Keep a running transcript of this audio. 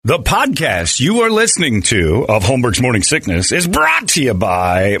The podcast you are listening to of Holmberg's Morning Sickness is brought to you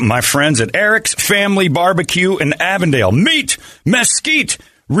by my friends at Eric's Family Barbecue in Avondale. Meet, mesquite,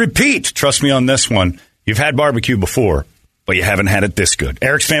 repeat. Trust me on this one. You've had barbecue before, but you haven't had it this good.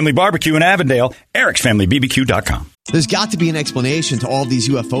 Eric's Family Barbecue in Avondale, ericsfamilybbq.com. There's got to be an explanation to all these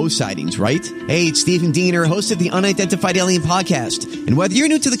UFO sightings, right? Hey, it's Stephen Diener, host of the Unidentified Alien Podcast. And whether you're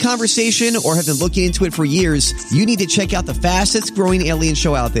new to the conversation or have been looking into it for years, you need to check out the fastest growing alien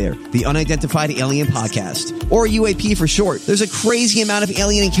show out there, the Unidentified Alien Podcast, or UAP for short. There's a crazy amount of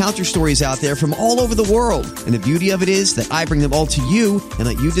alien encounter stories out there from all over the world. And the beauty of it is that I bring them all to you and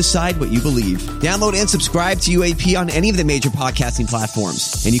let you decide what you believe. Download and subscribe to UAP on any of the major podcasting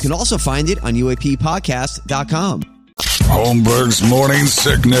platforms. And you can also find it on UAPpodcast.com. Holmberg's Morning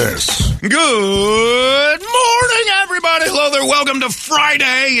Sickness. Good morning, everybody. Hello there. Welcome to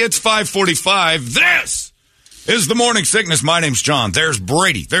Friday. It's 5:45. This is the Morning Sickness. My name's John. There's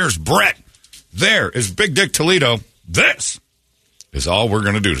Brady. There's Brett. There is Big Dick Toledo. This is all we're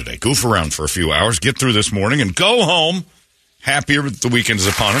going to do today. Goof around for a few hours, get through this morning, and go home happier that the weekend is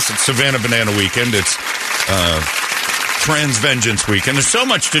upon us. It's Savannah Banana Weekend. It's Trans Vengeance Weekend. There's so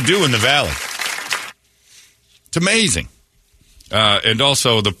much to do in the Valley. It's amazing. And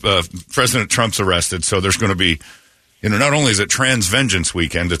also, President Trump's arrested, so there's going to be, not only is it Trans Vengeance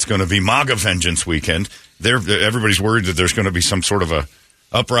Weekend, it's going to be MAGA Vengeance Weekend. Everybody's worried that there's going to be some sort of a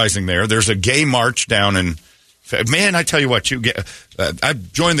uprising there. There's a gay march down in, man, I tell you what, I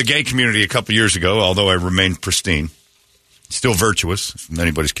joined the gay community a couple years ago, although I remained pristine. Still virtuous, if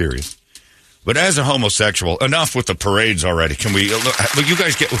anybody's curious. But as a homosexual, enough with the parades already. Can we, look, you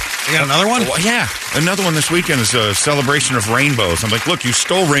guys get... You got another one? Yeah. Another one this weekend is a celebration of rainbows. I'm like, look, you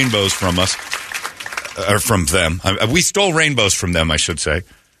stole rainbows from us. Or from them. We stole rainbows from them, I should say.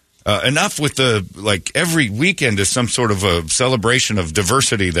 Enough with every weekend is some sort of a celebration of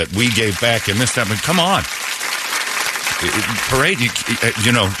diversity that we gave back in this time. I mean, come on. Parade,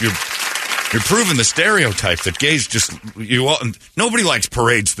 you're proving the stereotype that gays just... nobody likes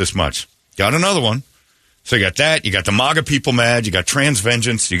parades this much. Got another one. So you got that. You got the MAGA people mad. You got Trans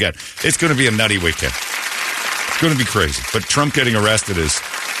Vengeance. It's going to be a nutty weekend. It's going to be crazy. But Trump getting arrested is,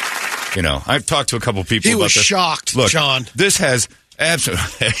 I've talked to a couple people about this. He was shocked, Look, John. This has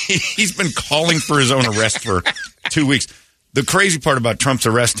absolutely, he's been calling for his own arrest for 2 weeks. The crazy part about Trump's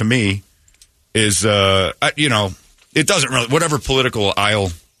arrest to me is, it doesn't really, whatever political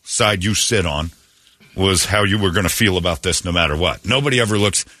aisle side you sit on, was how you were going to feel about this no matter what. Nobody ever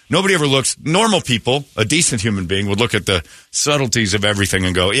looks, normal people, a decent human being, would look at the subtleties of everything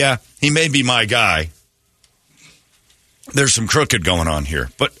and go, yeah, he may be my guy. There's some crooked going on here.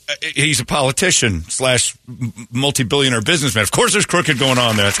 But he's a politician / multi-billionaire businessman. Of course there's crooked going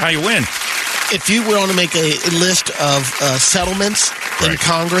on there. That's how you win. If you want to make a list of settlements in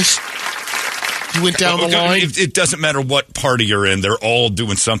Congress... You went down the line? It doesn't matter what party you're in. They're all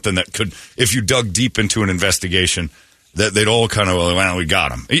doing something that could, if you dug deep into an investigation, that they'd all kind of, well, we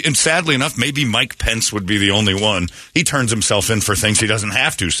got him. And sadly enough, maybe Mike Pence would be the only one. He turns himself in for things he doesn't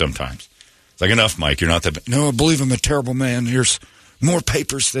have to sometimes. It's like, enough, Mike. You're not that bad. No, I believe I'm a terrible man. Here's more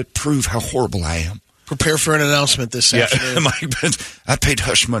papers that prove how horrible I am. Prepare for an announcement this afternoon. Mike Pence. I paid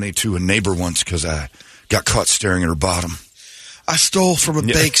hush money to a neighbor once because I got caught staring at her bottom. I stole from a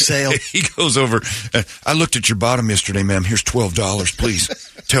bake sale. He goes over, I looked at your bottom yesterday, ma'am. Here's $12. Please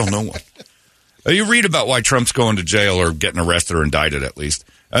tell no one. You read about why Trump's going to jail or getting arrested or indicted, at least.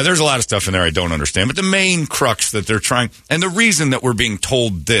 There's a lot of stuff in there I don't understand. But the main crux that they're trying, and the reason that we're being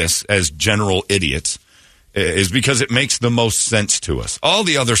told this as general idiots, is because it makes the most sense to us. All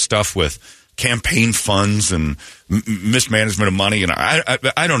the other stuff with campaign funds and mismanagement of money, and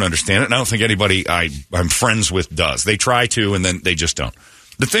I don't understand it, and I don't think anybody I'm friends with does. They try to, and then they just don't.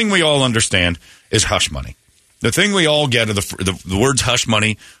 The thing we all understand is hush money. The thing we all get are the words hush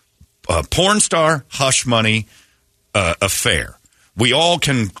money, porn star, hush money, affair. We all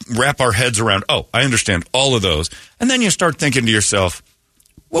can wrap our heads around, oh, I understand all of those. And then you start thinking to yourself,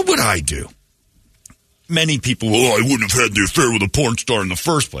 what would I do? Many people, I wouldn't have had the affair with a porn star in the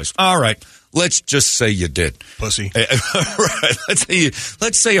first place. All right. Let's just say you did. Pussy. Right.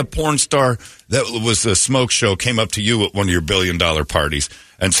 Let's say a porn star that was a smoke show came up to you at one of your $1 billion parties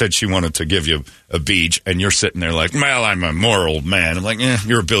and said she wanted to give you a beach, and you're sitting there like, well, I'm a moral man. I'm like,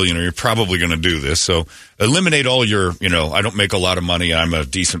 you're a billionaire. You're probably going to do this. So eliminate all your, I don't make a lot of money. I'm a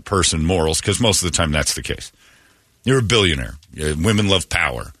decent person morals, because most of the time that's the case. You're a billionaire. Women love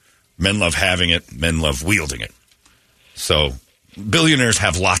power. Men love having it. Men love wielding it. So billionaires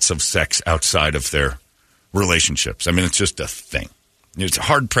have lots of sex outside of their relationships. I mean, it's just a thing. It's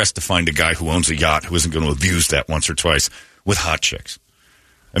hard-pressed to find a guy who owns a yacht who isn't going to abuse that once or twice with hot chicks.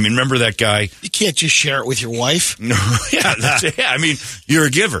 I mean, remember that guy? You can't just share it with your wife. No, yeah. I mean, you're a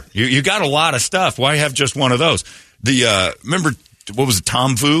giver. You got a lot of stuff. Why have just one of those? Remember, what was it,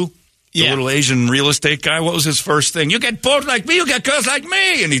 Tom Vu? The little Asian real estate guy? What was his first thing? You get boats like me, you get girls like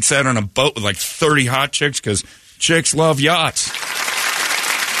me. And he'd sat on a boat with like 30 hot chicks because chicks love yachts.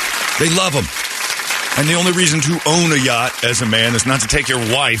 They love them. And the only reason to own a yacht as a man is not to take your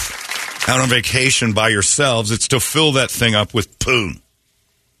wife out on vacation by yourselves. It's to fill that thing up with poon.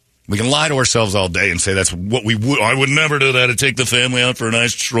 We can lie to ourselves all day and say that's what we would. I would never do that. I'd take the family out for a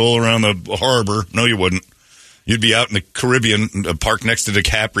nice stroll around the harbor. No, you wouldn't. You'd be out in the Caribbean, parked next to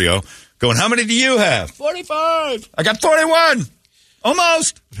DiCaprio, going, how many do you have? 45. I got 41.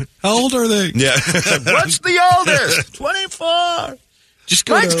 Almost. How old are they? Yeah. What's the oldest? 24. Just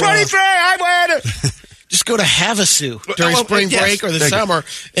go Mine's 23. I win. Just go to Havasu during spring break or the summer,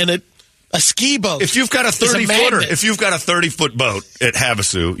 and a ski boat. If you've got a 30-footer, if you've got a 30-foot boat at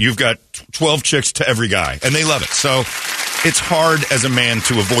Havasu, you've got 12 chicks to every guy, and they love it. So it's hard as a man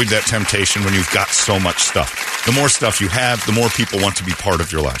to avoid that temptation when you've got so much stuff. The more stuff you have, the more people want to be part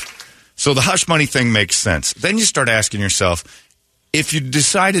of your life. So the hush money thing makes sense. Then you start asking yourself, if you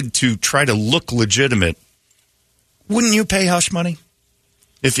decided to try to look legitimate, wouldn't you pay hush money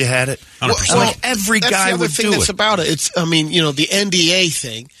if you had it? 100%. Well, every guy would do it. That's about it. It's, I mean, you know, the NDA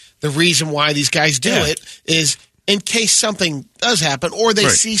thing. The reason why these guys do it is in case something does happen or they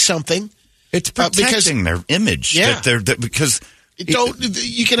see something. It's protecting their image. Yeah. Because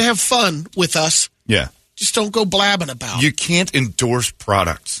you can have fun with us. Yeah. Just don't go blabbing about it. You can't endorse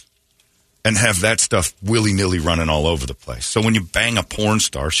products and have that stuff willy-nilly running all over the place. So when you bang a porn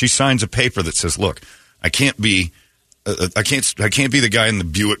star, she signs a paper that says, look, I can't be the guy in the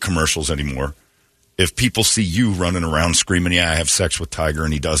Buick commercials anymore. If people see you running around screaming, yeah, I have sex with Tiger,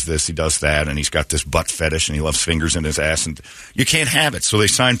 and he does this, he does that, and he's got this butt fetish, and he loves fingers in his ass, and you can't have it. So they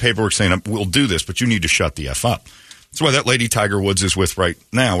sign paperwork saying, we'll do this, but you need to shut the F up. That's why that lady Tiger Woods is with right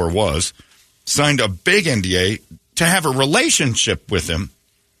now, or was, signed a big NDA to have a relationship with him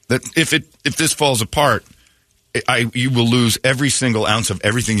that if this falls apart, you will lose every single ounce of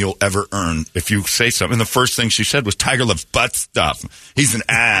everything you'll ever earn if you say something. And the first thing she said was, Tiger loves butt stuff. He's an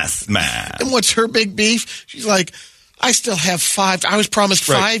ass man. And what's her big beef? She's like, I still have I was promised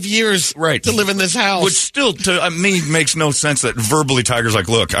 5 years to live in this house. Which still, to me, makes no sense that verbally Tiger's like,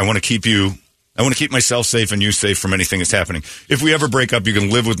 look, I want to keep myself safe and you safe from anything that's happening. If we ever break up, you can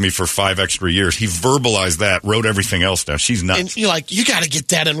live with me for 5 extra years. He verbalized that, wrote everything else down. She's nuts. And you're like, you got to get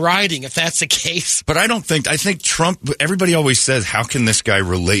that in writing if that's the case. But I think Trump, everybody always says, how can this guy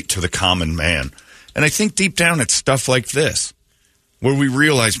relate to the common man? And I think deep down it's stuff like this, where we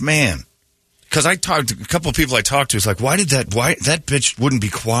realize, man, because I talked to a couple of people I talked to, it's like, why that bitch wouldn't be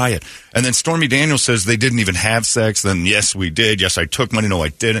quiet? And then Stormy Daniels says they didn't even have sex. Then, yes, we did. Yes, I took money. No, I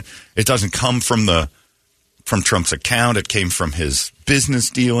didn't. It doesn't come from Trump's account. It came from his business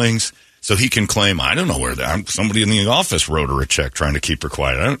dealings. So he can claim, I don't know where somebody in the office wrote her a check trying to keep her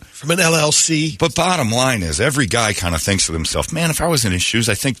quiet. From an LLC. But bottom line is, every guy kind of thinks to himself, man, if I was in his shoes,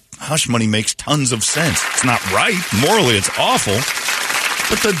 I think hush money makes tons of sense. It's not right. Morally, it's awful.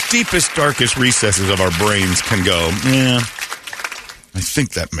 But the deepest, darkest recesses of our brains can go, yeah, I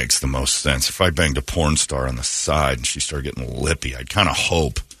think that makes the most sense. If I banged a porn star on the side and she started getting lippy, I'd kind of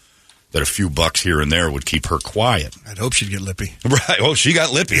hope that a few bucks here and there would keep her quiet. I'd hope she'd get lippy. Right. Oh, she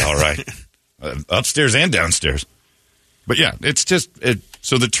got lippy, all right. Upstairs and downstairs. But yeah, it's just,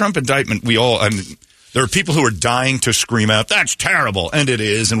 so the Trump indictment, there are people who are dying to scream out, that's terrible. And it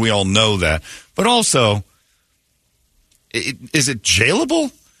is, and we all know that. But also, is it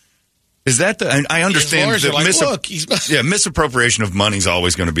jailable? Is that I understand that misappropriation of money is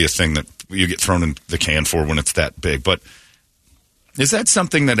always going to be a thing that you get thrown in the can for when it's that big. But is that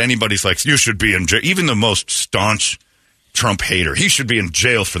something that anybody's like, you should be in jail? Even the most staunch Trump hater, he should be in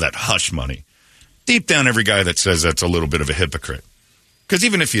jail for that hush money. Deep down, every guy that says that's a little bit of a hypocrite. Because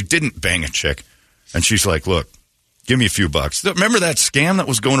even if you didn't bang a chick and she's like, look, give me a few bucks. Remember that scam that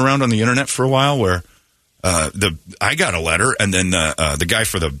was going around on the internet for a while where I got a letter, and then the guy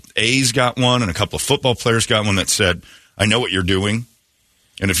for the A's got one, and a couple of football players got one that said, I know what you're doing,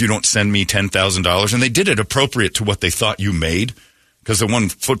 and if you don't send me $10,000, and they did it appropriate to what they thought you made, because the one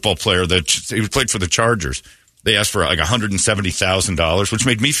football player he played for the Chargers, they asked for like $170,000, which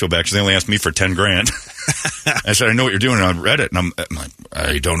made me feel bad because they only asked me for $10,000. I said, I know what you're doing, and I read it, and I'm like,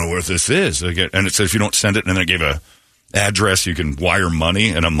 I don't know where this is, and it says if you don't send it, and then it gave a address you can wire money,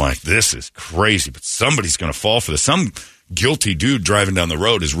 and I'm like, this is crazy, but somebody's going to fall for this. Some guilty dude driving down the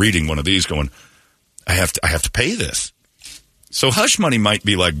road is reading one of these going, I have to pay this. So hush money might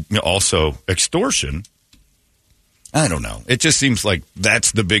be like also extortion, I don't know. It just seems like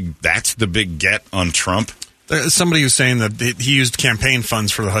that's the big get on Trump. There's somebody who's saying that he used campaign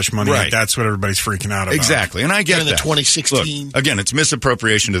funds for the hush money. Right. That's what everybody's freaking out about. Exactly, and I get During the that. 2016. Look, again, it's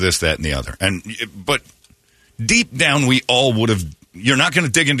misappropriation to this, that, and the other. But deep down, we all would have. You're not going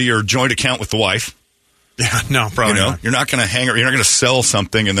to dig into your joint account with the wife. Yeah, no, probably not. You're not going to hang her. You're not going to sell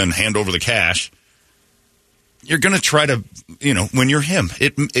something and then hand over the cash. You're going to try to, when you're him.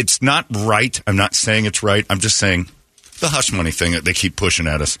 It's not right. I'm not saying it's right. I'm just saying the hush money thing that they keep pushing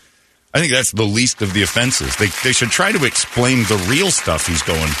at us. I think that's the least of the offenses. They should try to explain the real stuff he's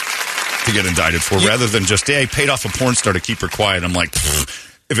going to get indicted for rather than just, hey, I paid off a porn star to keep her quiet. I'm like,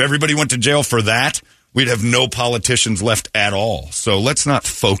 if everybody went to jail for that, we'd have no politicians left at all. So let's not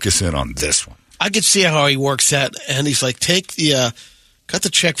focus in on this one. I could see how he works that, and he's like, cut the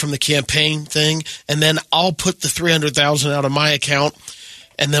check from the campaign thing, and then I'll put the $300,000 out of my account.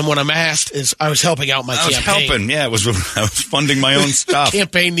 And then when I'm asked, I was helping out my campaign. I was helping, yeah. I was funding my own stuff.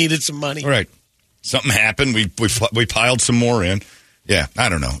 Campaign needed some money. Right. Something happened. We piled some more in. Yeah, I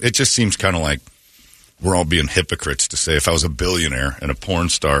don't know. It just seems kind of like we're all being hypocrites to say if I was a billionaire and a porn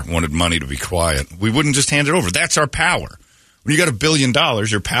star wanted money to be quiet, we wouldn't just hand it over. That's our power. When you got $1 billion,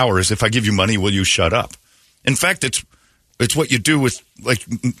 your power is if I give you money, will you shut up? In fact, it's what you do with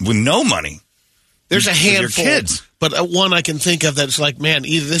no money. There's a handful, your kids. But one I can think of that's like, man,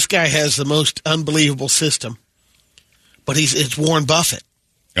 either this guy has the most unbelievable system, but it's Warren Buffett.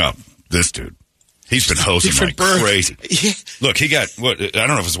 Oh, this dude. He's been hosting like crazy. Yeah. Look, he got, I don't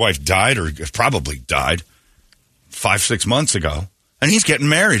know if his wife died or probably died 5-6 months ago, and he's getting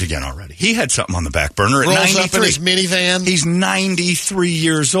married again already. He had something on the back burner at Rolls 93. up in his minivan. He's 93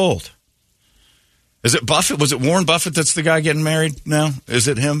 years old. Is it Buffett? Was it Warren Buffett that's the guy getting married now? Is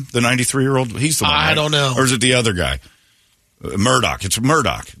it him, the 93-year-old? He's the one, I don't know. Or is it the other guy? Murdoch. It's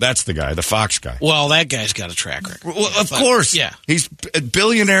Murdoch. That's the guy, the Fox guy. Well, that guy's got a track record. Well, of course. Yeah.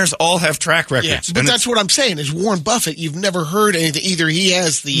 Billionaires all have track records. Yeah. But that's what I'm saying is Warren Buffett, you've never heard anything. Either he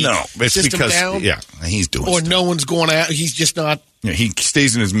has the system down. Yeah, he's doing or stuff. no one's going out. He's just not. Yeah, he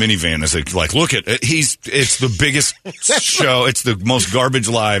stays in his minivan as like, look at it. It's the biggest show. It's the most garbage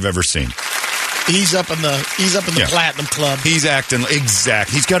lie I've ever seen. He's up in the Platinum Club. He's acting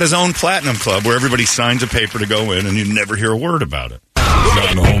exact. He's got his own Platinum Club where everybody signs a paper to go in, and you never hear a word about it.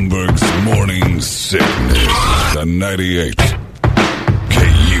 John Holmberg's Morning Sickness, the 98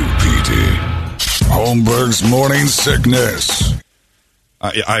 KUPD. Holmberg's Morning Sickness.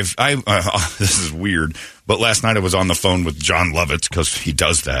 This is weird, but last night I was on the phone with John Lovitz because he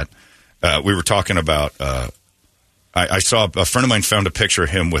does that. We were talking about. I saw a friend of mine found a picture of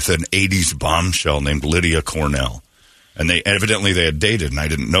him with an 80s bombshell named Lydia Cornell. And they had dated, and I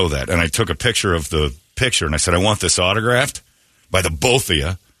didn't know that. And I took a picture of the picture, and I said, I want this autographed by the both of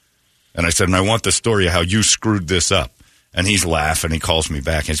you. And I said, and I want the story of how you screwed this up. And he's laughing. He calls me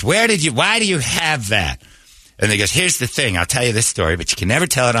back and says, why do you have that? And he goes, here's the thing. I'll tell you this story, but you can never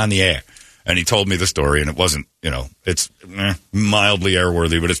tell it on the air. And he told me the story, and it wasn't, it's mildly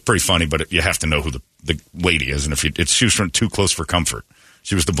airworthy, but it's pretty funny. But you have to know who the lady is, and she was from Too Close for Comfort.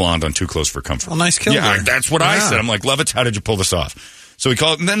 She was the blonde on Too Close for Comfort. Well, nice kill. Yeah, that's what I said. I'm like, Lovitz, how did you pull this off? So he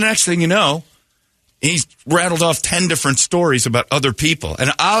called, and then the next thing you know, he's rattled off 10 different stories about other people, and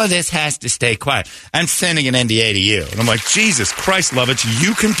all of this has to stay quiet. I'm sending an NDA to you, and I'm like, Jesus Christ, Lovitz,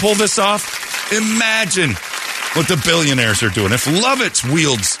 you can pull this off? Imagine what the billionaires are doing. If Lovitz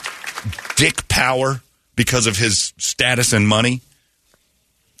wields dick power because of his status and money,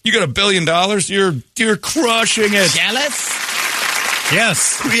 you got $1 billion, you're crushing it. Jealous?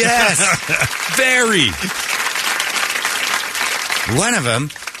 Yes. Yes. Very. One of them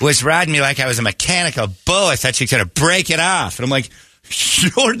was riding me like I was a mechanical bull. I thought she was going to break it off. And I'm like,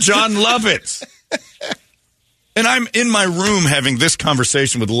 you're John Lovitz. And I'm in my room having this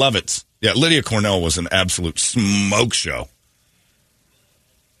conversation with Lovitz. Yeah, Lydia Cornell was an absolute smoke show.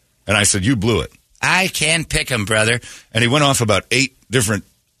 And I said, you blew it. I can pick them, brother. And he went off about 8 different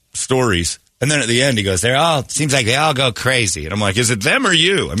stories. And then at the end, he goes, seems like they all go crazy. And I'm like, is it them or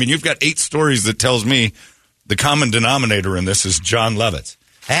you? I mean, you've got 8 stories that tells me the common denominator in this is John Lovitz.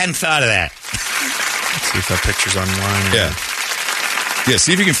 I hadn't thought of that. Let's see if that picture's online. Yeah,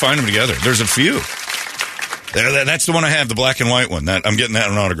 see if you can find them together. There's a few. That's the one I have, the black and white one. I'm getting that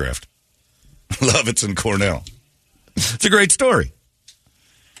one autographed. Lovitz and Cornell. It's a great story.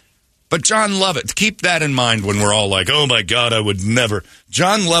 But John Lovitz, keep that in mind when we're all like, oh, my God, I would never.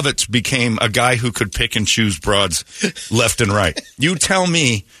 John Lovitz became a guy who could pick and choose broads left and right. You tell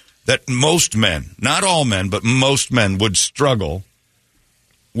me that most men, not all men, but most men would struggle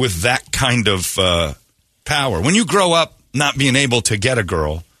with that kind of power. When you grow up not being able to get a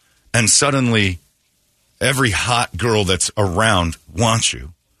girl and suddenly every hot girl that's around wants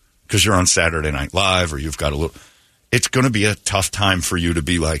you because you're on Saturday Night Live or you've got a little. It's going to be a tough time for you to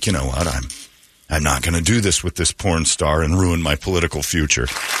be like, you know what, I'm not going to do this with this porn star and ruin my political future.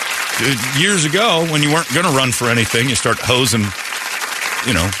 Years ago, when you weren't going to run for anything, you start hosing,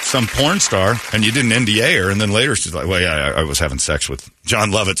 some porn star, and you didn't NDA her, and then later she's like, well, yeah, I was having sex with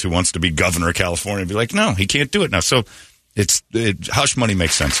John Lovitz, who wants to be governor of California. Be like, no, he can't do it now. So hush money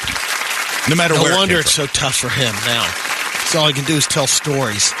makes sense to me. No matter where. No wonder it's so tough for him now. So all he can do is tell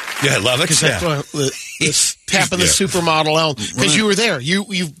stories. Yeah, Lovitz. This tapping the supermodel out because you were there.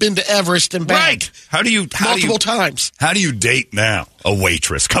 You've been to Everest and back. Right. Multiple times. How do you date now a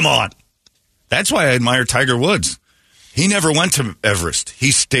waitress? Come on. That's why I admire Tiger Woods. He never went to Everest.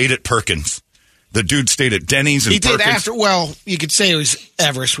 He stayed at Perkins. The dude stayed at Denny's and Perkins. He did after. Well, you could say it was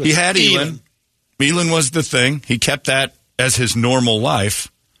Everest. He had Elin. Elin was the thing. He kept that as his normal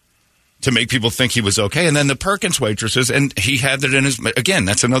life to make people think he was okay. And then the Perkins waitresses, and he had that in his... Again,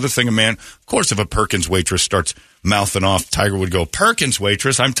 that's another thing a man... Of course, if a Perkins waitress starts mouthing off, Tiger would go, Perkins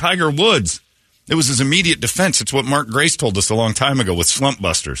waitress, I'm Tiger Woods. It was his immediate defense. It's what Mark Grace told us a long time ago with slump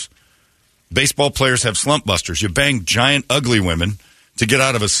busters. Baseball players have slump busters. You bang giant, ugly women to get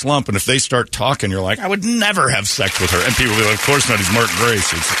out of a slump, and if they start talking, you're like, I would never have sex with her. And people will be like, of course not, he's Mark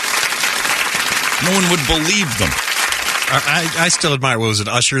Grace. No one would believe them. I still admire, what was it,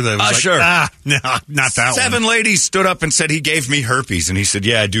 Usher? That was Usher. No, not that 7 one. ladies stood up and said he gave me herpes. And he said,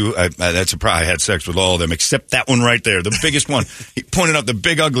 yeah, I do. That's a problem. I had sex with all of them except that one right there, the biggest one. He pointed out the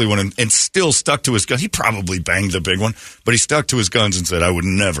big, ugly one and still stuck to his guns. He probably banged the big one, but he stuck to his guns and said, I would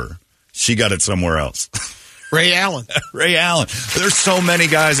never. She got it somewhere else. Ray Allen. Ray Allen. There's so many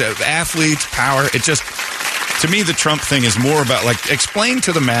guys, athletes, power. It just, to me, the Trump thing is more about, like, explain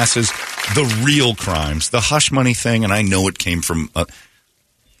to the masses the real crimes, the hush money thing, and I know it came from,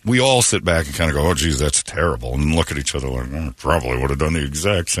 we all sit back and kind of go, oh, geez, that's terrible, and look at each other like, I probably would have done the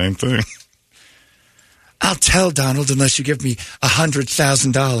exact same thing. I'll tell Donald unless you give me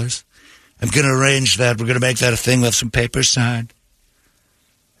 $100,000. I'm going to arrange that. We're going to make that a thing. We'll have some papers signed.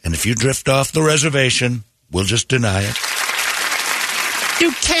 And if you drift off the reservation, we'll just deny it.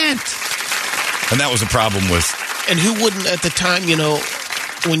 You can't. And that was a problem with... And who wouldn't at the time,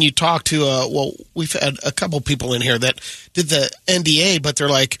 when you talk to, we've had a couple people in here that did the NDA, but they're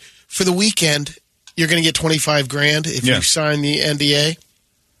like, for the weekend, you're going to get $25,000 if you sign the NDA.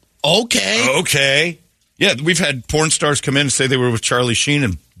 Okay. Yeah, we've had porn stars come in and say they were with Charlie Sheen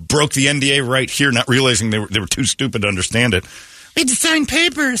and broke the NDA right here, not realizing they were too stupid to understand it. We had to sign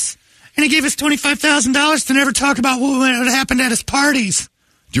papers, and he gave us $25,000 to never talk about what happened at his parties.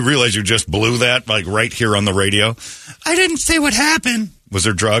 Do you realize you just blew that, like, right here on the radio? I didn't say what happened. Was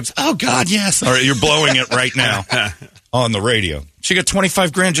there drugs? Oh, God, yes. All right, you're blowing it right now on the radio. She got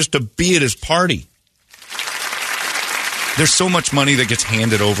 $25,000 just to be at his party. There's so much money that gets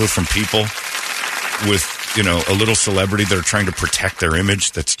handed over from people with, a little celebrity that are trying to protect their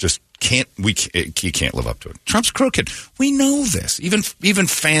image that's just you can't live up to it. Trump's crooked. We know this. Even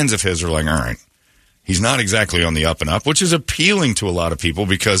fans of his are like, all right, he's not exactly on the up and up, which is appealing to a lot of people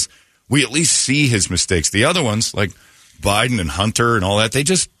because we at least see his mistakes. The other ones, like Biden and Hunter and all that, they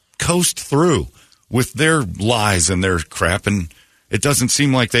just coast through with their lies and their crap, and it doesn't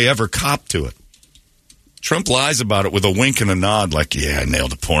seem like they ever cop to it. Trump lies about it with a wink and a nod, like, yeah, I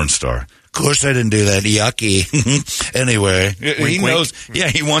nailed a porn star. Of course I didn't do that. Yucky. Anyway, he knows. Yeah,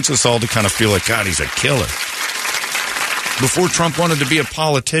 he wants us all to kind of feel like, God, he's a killer. Before Trump wanted to be a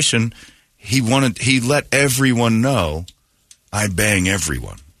politician, he let everyone know, I bang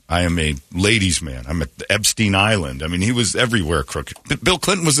everyone. I am a ladies' man. I'm at Epstein Island. I mean, he was everywhere crooked. But Bill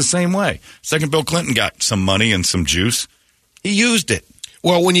Clinton was the same way. Second Bill Clinton got some money and some juice. He used it.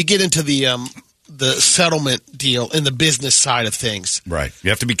 Well, when you get into the settlement deal in the business side of things. Right. You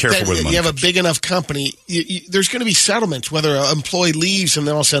have to be careful where the money You have comes. a big enough company, there's going to be settlements, whether an employee leaves and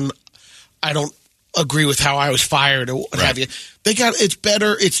then all of a sudden, I don't agree with how I was fired or what have you. It's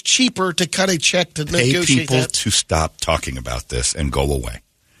better, it's cheaper to cut a check to negotiate Pay people that. to stop talking about this and go away.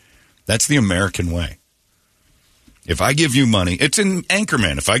 That's the American way. If I give you money, it's in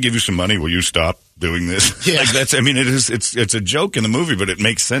Anchorman. If I give you some money, will you stop doing this? Yeah. It's a joke in the movie, but it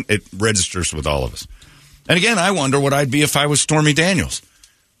makes sense. It registers with all of us. And again, I wonder what I'd be if I was Stormy Daniels.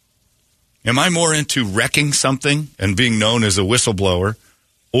 Am I more into wrecking something and being known as a whistleblower,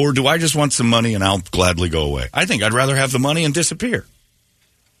 or do I just want some money and I'll gladly go away? I think I'd rather have the money and disappear.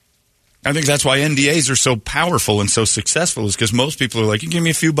 I think that's why NDAs are so powerful and so successful, is because most people are like, you give me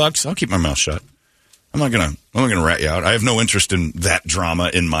a few bucks, I'll keep my mouth shut. I'm not gonna rat you out. I have no interest in that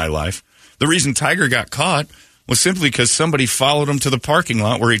drama in my life. The reason Tiger got caught was simply because somebody followed him to the parking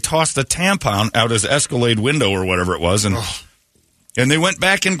lot where he tossed a tampon out his Escalade window or whatever it was, and they went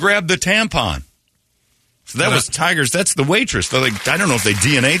back and grabbed the tampon. So that was Tiger's. That's the waitress. They're like, I don't know if they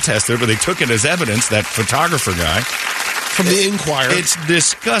DNA tested it, but they took it as evidence, that photographer guy. From the Inquirer. It's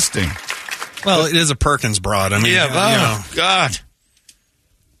disgusting. Well, it is a Perkins broad. I mean, God.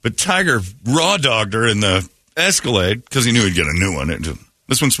 But Tiger raw dogged her in the Escalade because he knew he'd get a new one.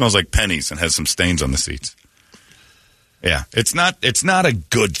 This one smells like pennies and has some stains on the seats. Yeah, it's not a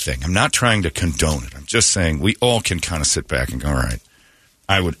good thing. I'm not trying to condone it. I'm just saying we all can kind of sit back and go, all right,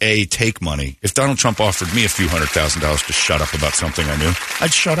 I would, take money. If Donald Trump offered me a few $100,000 to shut up about something I knew,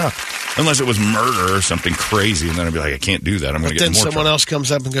 I'd shut up. Unless it was murder or something crazy, and then I'd be like, I can't do that. I'm going to get more trouble. Then someone else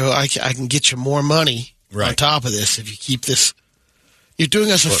comes up and go, I can get you more money on top of this if you keep this. You're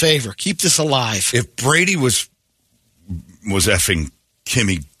doing us a favor. Keep this alive. If Brady was effing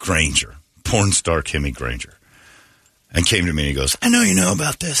Kimmy Granger, porn star Kimmy Granger, and came to me and he goes, I know you know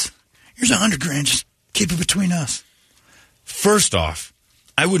about this. Here's $100,000. Just keep it between us. First off,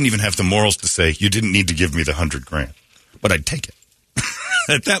 I wouldn't even have the morals to say you didn't need to give me the $100,000, but I'd take it.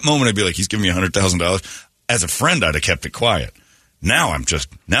 At that moment, I'd be like, he's giving me $100,000. As a friend, I'd have kept it quiet. Now I'm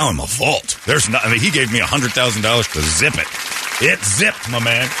a vault. He gave me $100,000 to zip it. It zipped, my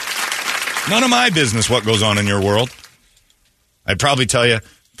man. None of my business what goes on in your world. I'd probably tell you,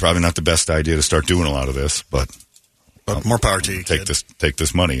 probably not the best idea to start doing a lot of this, but more power to you. Take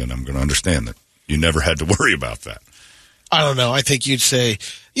this money, and I'm going to understand that you never had to worry about that. I don't know. I think you'd say,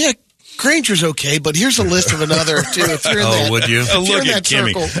 yeah, Granger's okay, but here's a list of another two. If you're in that, would you? Look at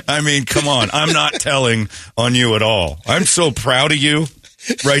Kimmy. Circle. I mean, come on. I'm not telling on you at all. I'm so proud of you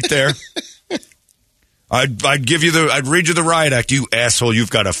right there. I'd read you the riot act. You asshole. You've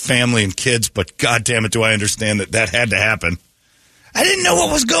got a family and kids, but God damn it, do I understand that had to happen. I didn't know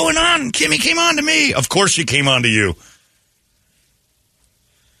what was going on. Kimmy came on to me. Of course she came on to you.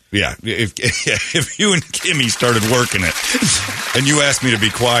 Yeah, if you and Kimmy started working it and you asked me to be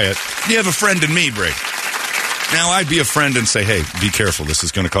quiet, you have a friend in me, Brady. Now, I'd be a friend and say, hey, be careful. This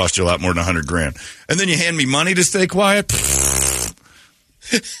is going to cost you a lot more than $100,000. And then you hand me money to stay quiet.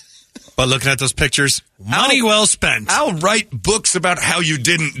 But looking at those pictures, money well spent. I'll write books about how you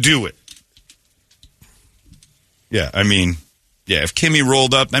didn't do it. Yeah, if Kimmy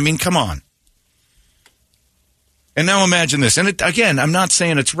rolled up, come on. And now imagine this. And again, I'm not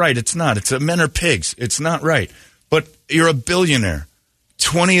saying it's right. It's not. Men are pigs. It's not right. But you're a billionaire.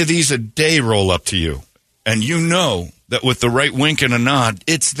 20 of these a day roll up to you. And you know that with the right wink and a nod,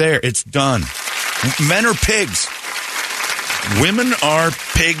 it's there. It's done. Men are pigs. Women are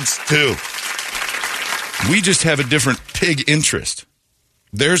pigs too. We just have a different pig interest.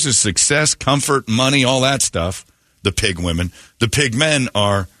 There's a success, comfort, money, all that stuff. The pig women. The pig men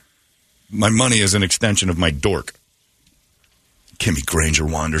are, my money is an extension of my dork. Kimmy Granger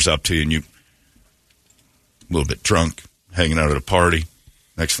wanders up to you and you, a little bit drunk, hanging out at a party.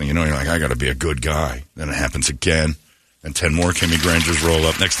 Next thing you know, you're like, I got to be a good guy. Then it happens again. And 10 more Kimmy Grangers roll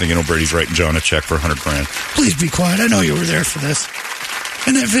up. Next thing you know, Brady's writing John a check for $100,000. Please be quiet. I know you were there for this.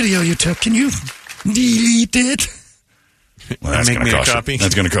 And that video you took, can you delete it? Well, that's going to cost you.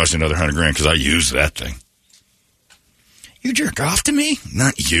 That's going to cost you another $100,000 because I use that thing. You jerk off to me?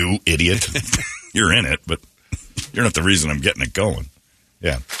 Not you, idiot. You're in it, but you're not the reason I'm getting it going.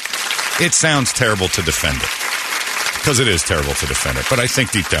 Yeah. It sounds terrible to defend it. Because it is terrible to defend it. But I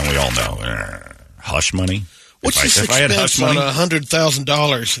think deep down we all know. Hush money? What's this expense on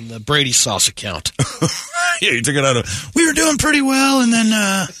 $100,000 in the Brady sauce account? Yeah, you took it out of... We were doing pretty well, and then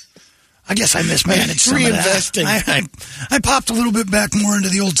I guess I mismanaged some of that. Reinvesting. I popped a little bit back more into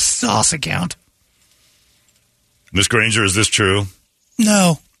the old sauce account. Miss Granger, is this true?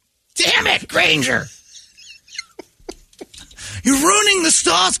 No. Damn it, Granger. You're ruining the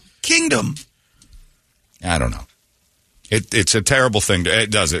sauce kingdom. I don't know. It's a terrible thing.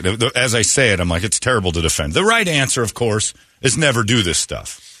 It does it. As I say it, I'm like, it's terrible to defend. The right answer, of course, is never do this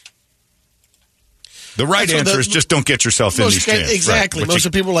stuff. The right answer is just don't get yourself in these jams. Exactly. Right. Most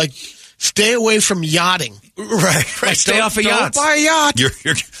of the people are like, stay away from yachting. Right. Stay off of yachts. Don't buy a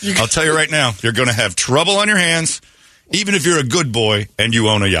yacht. I'll tell you right now, you're going to have trouble on your hands, even if you're a good boy and you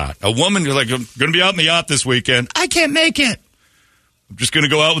own a yacht. A woman, you're like, I'm going to be out in the yacht this weekend. I can't make it. I'm just going to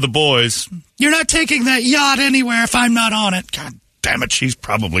go out with the boys. You're not taking that yacht anywhere if I'm not on it. God damn it, she's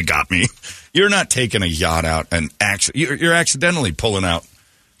probably got me. You're not taking a yacht out and you're accidentally pulling out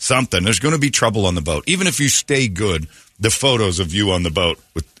something. There's going to be trouble on the boat. Even if you stay good, the photos of you on the boat.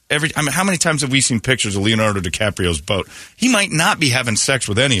 How many times have we seen pictures of Leonardo DiCaprio's boat? He might not be having sex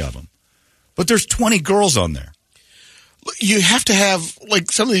with any of them. But there's 20 girls on there. You have to have,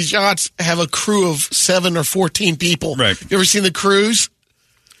 like, some of these yachts have a crew of 7 or 14 people. Right. You ever seen the cruise?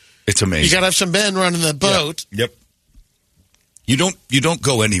 It's amazing. You got to have some men running the boat. Yep. You don't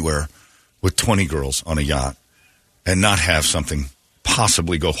go anywhere with 20 girls on a yacht and not have something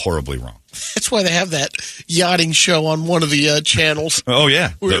possibly go horribly wrong. That's why they have that yachting show on one of the channels. Oh,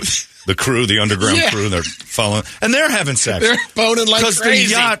 yeah. The crew, the underground crew, they're following. And they're having sex. They're boning like crazy. Because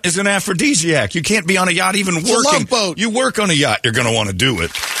the yacht is an aphrodisiac. You can't be on a yacht even working. It's a love boat. You work on a yacht, you're going to want to do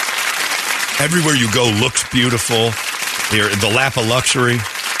it. Everywhere you go looks beautiful. You're in the lap of luxury.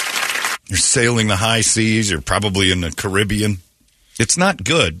 You're sailing the high seas. You're probably in the Caribbean. It's not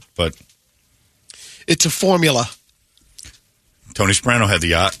good, but... It's a formula. Tony Soprano had the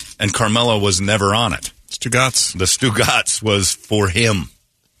yacht, and Carmelo was never on it. Stugatz. The Stugatz was for him.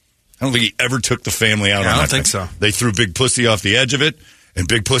 I don't think he ever took the family out on that. I don't think so. They threw Big Pussy off the edge of it, and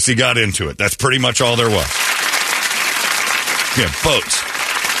Big Pussy got into it. That's pretty much all there was. Yeah, boats.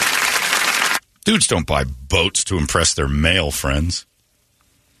 Dudes don't buy boats to impress their male friends.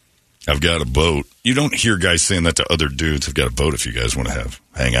 I've got a boat. You don't hear guys saying that to other dudes. I've got a boat if you guys want to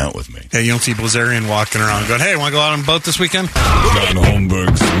hang out with me. Hey, you don't see Blazarian walking around going, hey, want to go out on a boat this weekend? John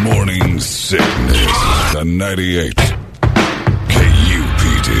Holmberg's Morning Sickness. The 98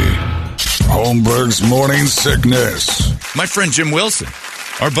 KUPD. Holmberg's Morning Sickness. My friend Jim Wilson,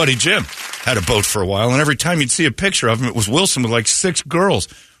 our buddy Jim, had a boat for a while, and every time you'd see a picture of him, it was Wilson with like 6 girls.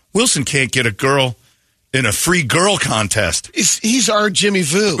 Wilson can't get a girl in a free girl contest. He's our Jimmy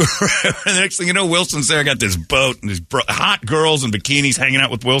Vu. The next thing you know, Wilson's there, got this boat, and these hot girls in bikinis hanging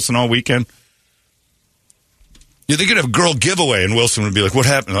out with Wilson all weekend. You think you'd have a girl giveaway, and Wilson would be like, what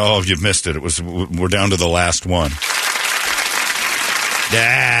happened? Oh, you missed it. We're down to the last one.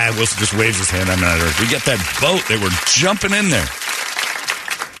 Yeah, Wilson just waves his hand. I'm not hurt. We get that boat. They were jumping in there.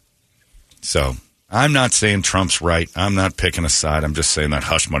 So, I'm not saying Trump's right. I'm not picking a side. I'm just saying that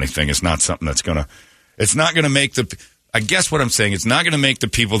hush money thing is not something that's going to... It's not going to make I guess what I'm saying, it's not going to make the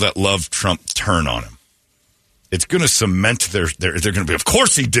people that love Trump turn on him. It's going to cement they're going to be, of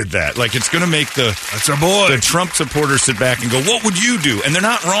course he did that. Like, it's going to make that's our boy. The Trump supporters sit back and go, what would you do? And they're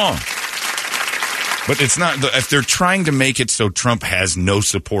not wrong. But it's not, if they're trying to make it so Trump has no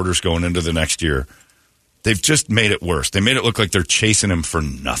supporters going into the next year, they've just made it worse. They made it look like they're chasing him for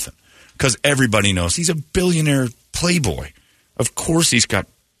nothing. Because everybody knows he's a billionaire playboy. Of course he's got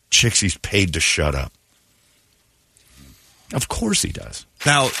chicks he's paid to shut up. Of course he does.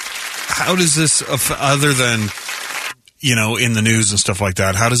 Now, how does this, other than, in the news and stuff like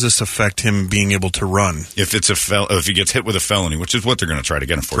that, how does this affect him being able to run? If it's if he gets hit with a felony, which is what they're going to try to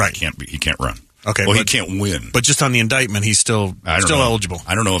get him for, right. He can't run. Okay, well, he can't win. But just on the indictment, he's still eligible.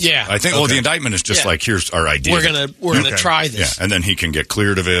 I don't know. I think. Well, the indictment is just like, here's our idea. We're gonna try this. Yeah, and then he can get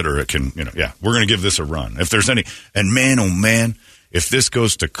cleared of it, or it can. We're going to give this a run. If there's any, and man, oh man, if this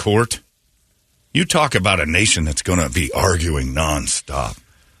goes to court. You talk about a nation that's going to be arguing nonstop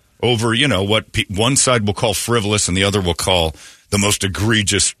over, what one side will call frivolous and the other will call the most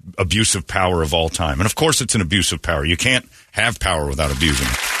egregious abuse of power of all time. And, of course, it's an abuse of power. You can't have power without abusing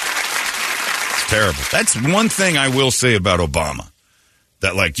it. It's terrible. That's one thing I will say about Obama,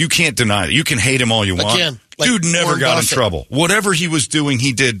 that, you can't deny it. You can hate him all you want. Again, Dude never got in trouble. Whatever he was doing,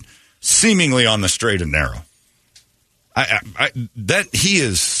 he did seemingly on the straight and narrow. That he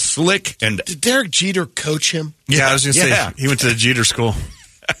is slick. And did Derek Jeter coach him? Yeah, I was going to say he went to the Jeter school.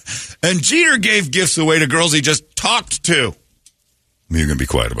 And Jeter gave gifts away to girls he just talked to. You're going to be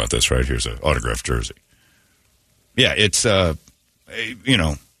quiet about this, right? Here's an autographed jersey. Yeah, it's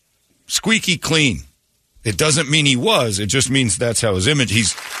squeaky clean. It doesn't mean he was. It just means that's how his image.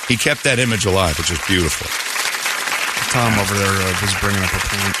 He kept that image alive, which is beautiful. Tom over there was bringing up a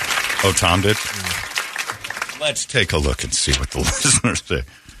point. Oh, Tom did. Yeah. Let's take a look and see what the listeners say.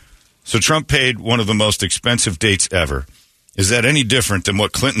 So Trump paid one of the most expensive dates ever. Is that any different than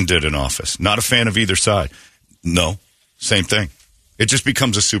what Clinton did in office? Not a fan of either side. No, same thing. It just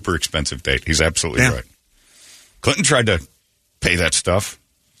becomes a super expensive date. He's absolutely right. Clinton tried to pay that stuff.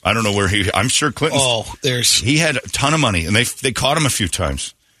 I don't know where I'm sure Clinton. He had a ton of money, and they caught him a few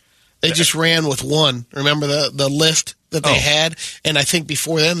times. They just ran with one. Remember the list that they had? And I think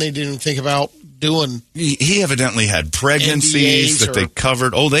before then they didn't think about doing. He evidently had pregnancies that they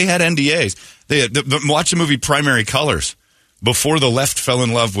covered. Oh, they had NDAs. Watch the movie Primary Colors. Before the left fell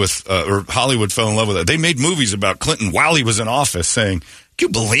in love with, or Hollywood fell in love with it, they made movies about Clinton while he was in office saying, can you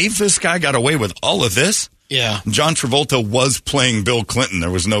believe this guy got away with all of this? Yeah. John Travolta was playing Bill Clinton.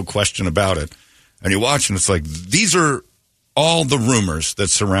 There was no question about it. And you watch and it's like, these are all the rumors that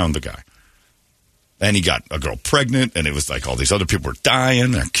surround the guy. And he got a girl pregnant, and it was like all these other people were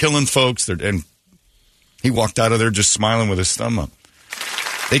dying, they're killing folks, and He walked out of there just smiling with his thumb up.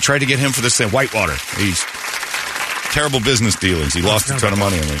 They tried to get him for this thing, Whitewater. He's terrible business dealings. He lost a ton of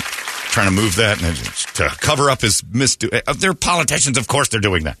money on it. Trying to move that and to cover up his They're politicians, of course they're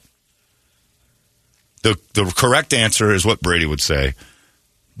doing that. The correct answer is what Brady would say.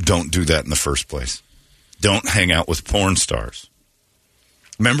 Don't do that in the first place. Don't hang out with porn stars.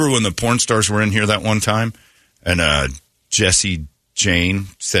 Remember when the porn stars were in here that one time? And Jessie Jane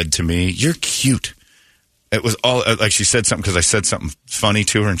said to me, "You're cute." It was all like she said something because I said something funny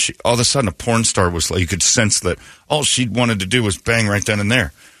to her, and she all of a sudden a porn star was like, you could sense that all she wanted to do was bang right then and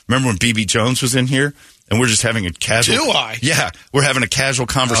there. Remember when Bibi Jones was in here and we're just having a casual? Do I? Yeah, we're having a casual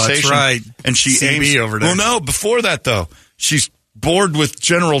conversation. Oh, that's right. And she CB aims over there. Well, no, before that though, she's bored with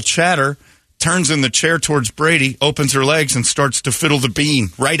general chatter, turns in the chair towards Brady, opens her legs, and starts to fiddle the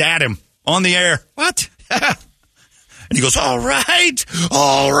bean right at him on the air. What? And he goes, all right.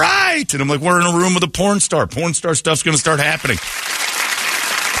 And I'm like, we're in a room with a porn star. Porn star stuff's going to start happening.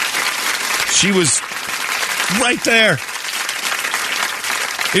 She was right there.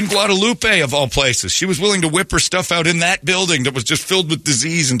 In Guadalupe, of all places. She was willing to whip her stuff out in that building that was just filled with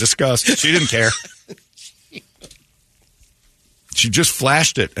disease and disgust. She didn't care. She just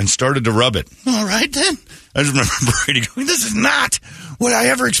flashed it and started to rub it. All right, then. I just remember Brady going, this is not what I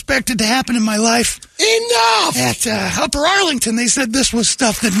ever expected to happen in my life. Enough! At Upper Arlington, they said this was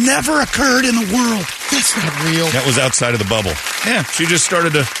stuff that never occurred in the world. That's not real. That was outside of the bubble. Yeah, she just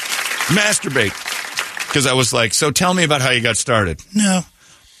started to masturbate. Because I was like, so tell me about how you got started. No.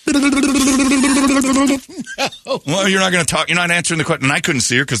 Well, you're not going to talk. You're not answering the question. And I couldn't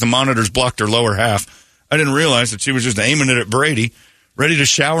see her because the monitors blocked her lower half. I didn't realize that she was just aiming it at Brady, ready to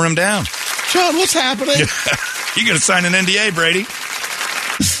shower him down. John, what's happening? You got to sign an NDA, Brady.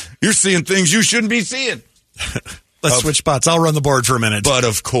 You're seeing things you shouldn't be seeing. Let's switch spots. I'll run the board for a minute. But,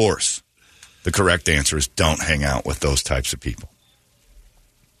 of course, the correct answer is don't hang out with those types of people.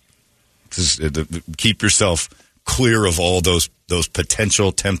 Keep yourself clear of all those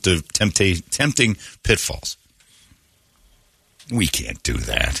potential tempting pitfalls. We can't do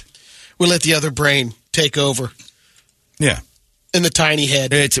that. We let the other brain take over. Yeah. In the tiny head.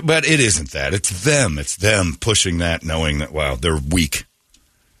 But it isn't that. It's them. It's them pushing that, knowing that, wow, they're weak.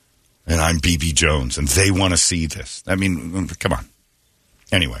 And I'm Bibi Jones, and they want to see this. I mean, come on.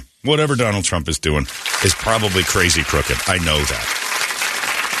 Anyway, whatever Donald Trump is doing is probably crazy crooked. I know that.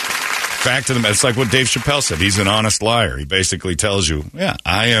 Fact of the matter, it's like what Dave Chappelle said. He's an honest liar. He basically tells you, yeah,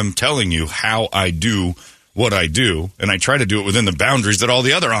 I am telling you how I do what I do, and I try to do it within the boundaries that all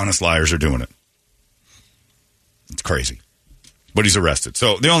the other honest liars are doing it. It's crazy. But he's arrested.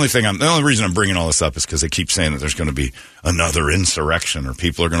 So the only reason I'm bringing all this up is because they keep saying that there's going to be another insurrection or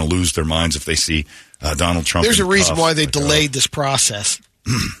people are going to lose their minds if they see Donald Trump. There's a reason why they delayed this process.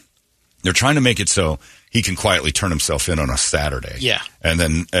 They're trying to make it so he can quietly turn himself in on a Saturday. Yeah. And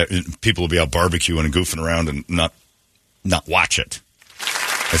then people will be out barbecuing and goofing around and not watch it.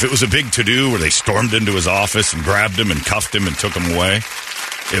 If it was a big to-do where they stormed into his office and grabbed him and cuffed him and took him away,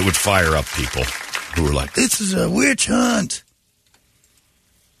 it would fire up people who were like, this is a witch hunt.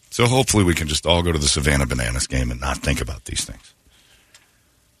 So hopefully we can just all go to the Savannah Bananas game and not think about these things.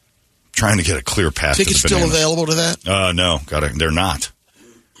 Trying to get a clear path to the Bananas. Tickets still available to that? No. They're not.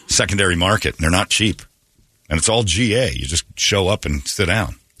 Secondary market. They're not cheap. And it's all GA. You just show up and sit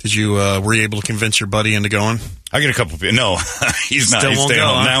down. Did you were you able to convince your buddy into going? I get a couple people. No, he's not. He's staying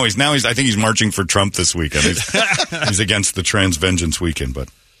home. Now he's I think he's marching for Trump this weekend. He's against the Trans Vengeance weekend, but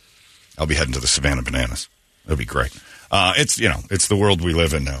I'll be heading to the Savannah Bananas. It'll be great. It's the world we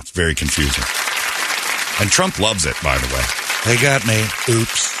live in now. It's very confusing. And Trump loves it, by the way. They got me.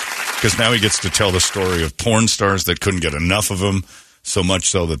 Oops. Because now he gets to tell the story of porn stars that couldn't get enough of him, so much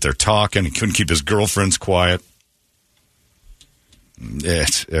so that they're talking. He couldn't keep his girlfriends quiet.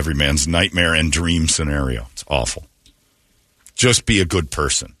 It's every man's nightmare and dream scenario. It's awful. Just be a good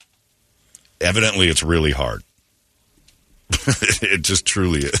person. Evidently, it's really hard. It just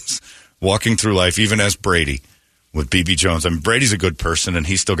truly is. Walking through life, even as Brady, with Bibi Jones. I mean, Brady's a good person, and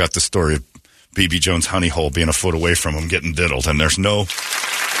he's still got the story of Bibi Jones' honey hole being a foot away from him getting diddled, and there's no...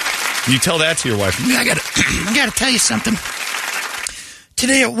 You tell that to your wife. I got to tell you something.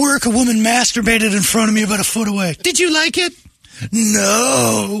 Today at work, a woman masturbated in front of me about a foot away. Did you like it?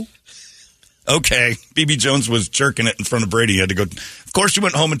 No. Okay. Bibi Jones was jerking it in front of Brady. You had to go... Of course you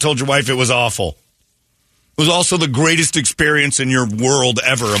went home and told your wife it was awful. It was also the greatest experience in your world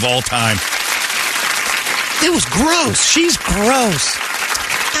ever of all time. It was gross. She's gross.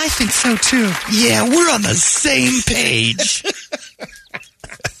 I think so, too. Yeah, we're on the same page.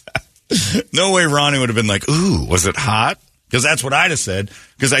 No way Ronnie would have been like, ooh, was it hot? Because that's what I'd have said.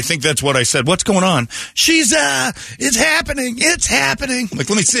 Because I think that's what I said. What's going on? She's, it's happening. It's happening. I'm like,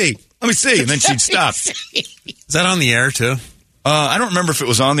 let me see. And then she'd stop. Is that on the air, too? I don't remember if it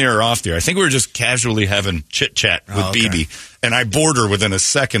was on the air or off the air. I think we were just casually having chit-chat with Bibi. And I bored her within a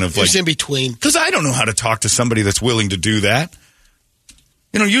second of It's in between. Because I don't know how to talk to somebody that's willing to do that.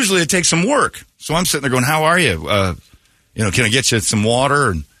 Usually it takes some work. So I'm sitting there going, how are you? Can I get you some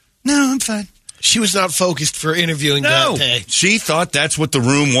water? And, no, I'm fine. She was not focused for interviewing that day. She thought that's what the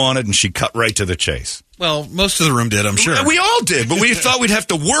room wanted, and she cut right to the chase. Well, most of the room did, I'm sure. We all did, but we thought we'd have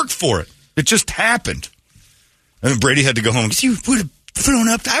to work for it. It just happened. And then Brady had to go home. Because you would have thrown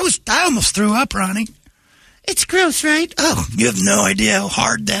up. I almost threw up, Ronnie. It's gross, right? Oh, you have no idea how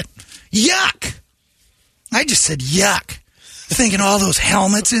hard that... Yuck! I just said yuck. Thinking all those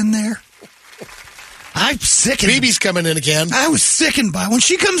helmets in there. I'm sickened. Bibi's coming in again. I was sickened by when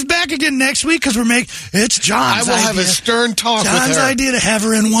she comes back again next week because it's John's idea. I will have a stern talk with her. John's idea to have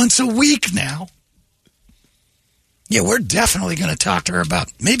her in once a week now. Yeah, we're definitely going to talk to her about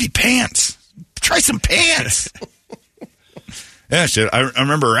maybe pants. Try some pants. Yeah, I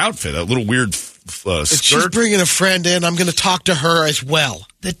remember her outfit, that little weird skirt. If she's bringing a friend in, I'm going to talk to her as well.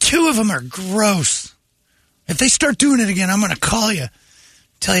 The two of them are gross. If they start doing it again, I'm going to call you.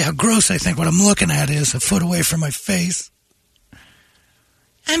 Tell you how gross I think what I'm looking at is a foot away from my face.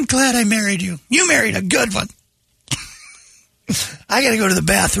 I'm glad I married you. You married a good one. I got to go to the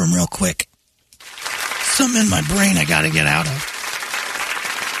bathroom real quick. Something in my brain I got to get out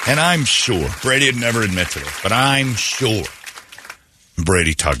of. And I'm sure, Brady would never admit to it, but I'm sure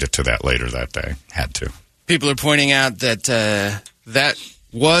Brady tugged it to that later that day. Had to. People are pointing out that that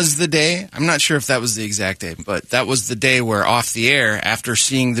was the day. I'm not sure if that was the exact day, but that was the day where off the air, after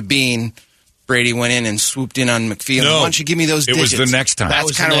seeing the bean, Brady went in and swooped in on McPhee. No, why don't you give me those digits? It was the next time.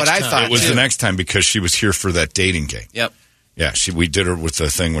 That's kind of what I thought. It was the next time because she was here for that dating game. Yep. Yeah, we did her with the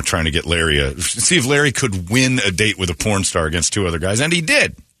thing. We're trying to get Larry see if Larry could win a date with a porn star against two other guys, and he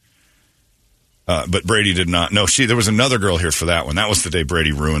did. But Brady did not. No, there was another girl here for that one. That was the day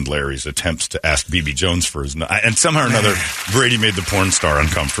Brady ruined Larry's attempts to ask Bibi Jones for his... And somehow or another, Brady made the porn star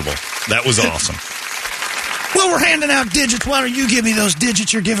uncomfortable. That was awesome. Well, we're handing out digits. Why don't you give me those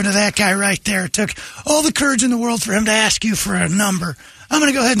digits you're giving to that guy right there? It took all the courage in the world for him to ask you for a number. I'm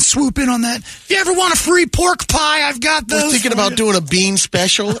going to go ahead and swoop in on that. If you ever want a free pork pie, I've got those. We're thinking about doing a bean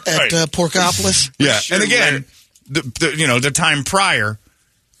special at Porkopolis. Yeah, and again, the time prior...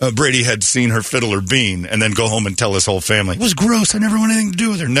 Brady had seen her fiddle her bean and then go home and tell his whole family. It was gross. I never want anything to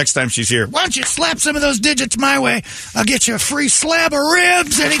do with her. Next time she's here, why don't you slap some of those digits my way? I'll get you a free slab of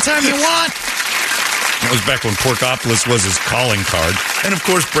ribs anytime you want. That was back when Porkopolis was his calling card. And, of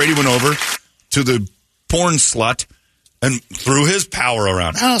course, Brady went over to the porn slut and threw his power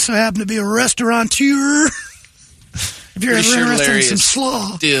around. I also happen to be a restaurateur. If you're ever interested in some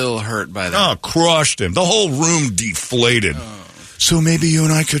slaw. Still hurt by that. Oh, crushed him. The whole room deflated. Oh. So maybe you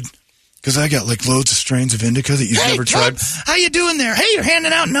and I could, because I got like loads of strains of indica that you've never tried. How you doing there? Hey, you're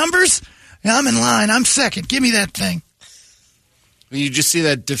handing out numbers? Yeah, I'm in line. I'm second. Give me that thing. You just see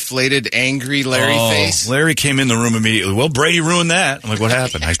that deflated, angry Larry face? Larry came in the room immediately. Well, Brady ruined that. I'm like, what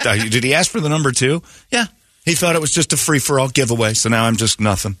happened? Did he ask for the number too? Yeah. He thought it was just a free-for-all giveaway, so now I'm just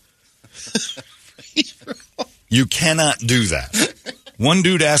nothing. You cannot do that. One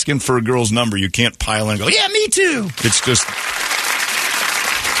dude asking for a girl's number, you can't pile in and go, yeah, me too.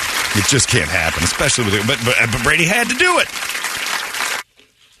 It just can't happen, especially with it. But Brady had to do it.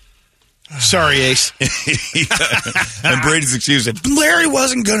 Sorry, Ace. And Brady's excuse is, Larry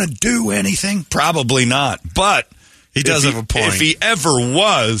wasn't going to do anything. Probably not. But he does have a point. If he ever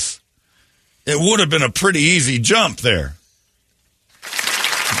was, it would have been a pretty easy jump there.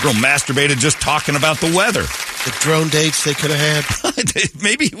 The girl masturbated just talking about the weather. The drone dates they could have had.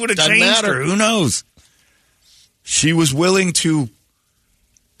 Maybe he would have changed her. Who knows? She was willing to...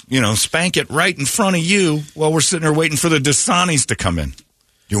 spank it right in front of you while we're sitting there waiting for the Dasanis to come in.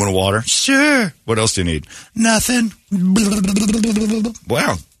 You want a water? Sure. What else do you need? Nothing.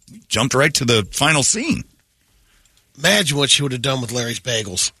 Wow. Jumped right to the final scene. Imagine what she would have done with Larry's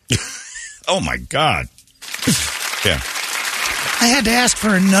bagels. Oh, my God. Yeah. I had to ask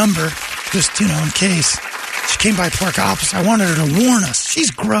for a number, just, in case. She came by Porkopolis. I wanted her to warn us.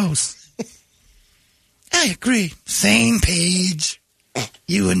 She's gross. I agree. Same page.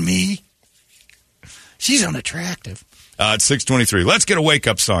 You and me. She's unattractive. It's 6:23. Let's get a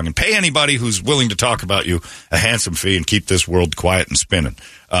wake-up song and pay anybody who's willing to talk about you a handsome fee and keep this world quiet and spinning.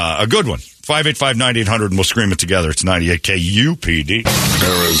 A good one. 585-9800, and we'll scream it together. It's 98 KUPD.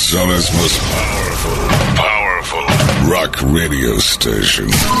 Arizona's most powerful rock radio station.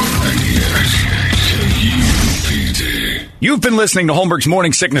 98 KUPD. You've been listening to Holmberg's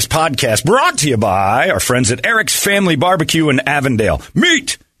Morning Sickness Podcast, brought to you by our friends at Eric's Family Barbecue in Avondale.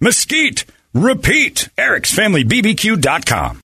 Meet, mesquite, repeat. Eric'sFamilyBBQ.com.